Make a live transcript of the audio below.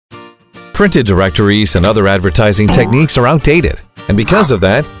Printed directories and other advertising techniques are outdated, and because of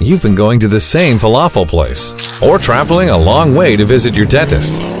that, you've been going to the same falafel place or traveling a long way to visit your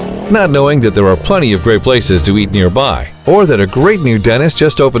dentist, not knowing that there are plenty of great places to eat nearby, or that a great new dentist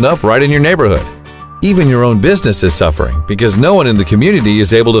just opened up right in your neighborhood. Even your own business is suffering because no one in the community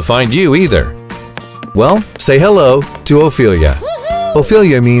is able to find you either. Well, say hello to Ophelia.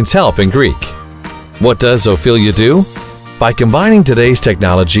 Ophelia means help in Greek. What does Ophelia do? By combining today's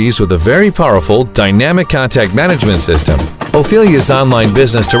technologies with a very powerful dynamic contact management system, Ophelia's online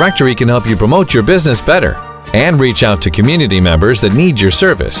business directory can help you promote your business better and reach out to community members that need your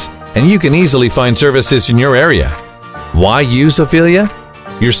service, and you can easily find services in your area. Why use Ophelia?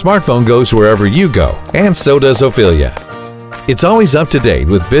 Your smartphone goes wherever you go, and so does Ophelia. It's always up to date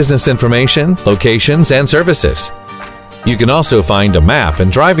with business information, locations, and services. You can also find a map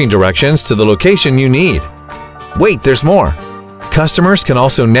and driving directions to the location you need. Wait, there's more! Customers can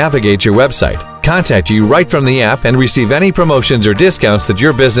also navigate your website, contact you right from the app, and receive any promotions or discounts that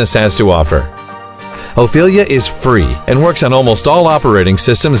your business has to offer. Ophelia is free and works on almost all operating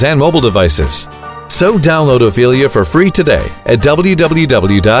systems and mobile devices. So download Ophelia for free today at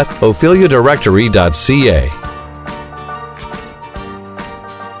www.opheliadirectory.ca.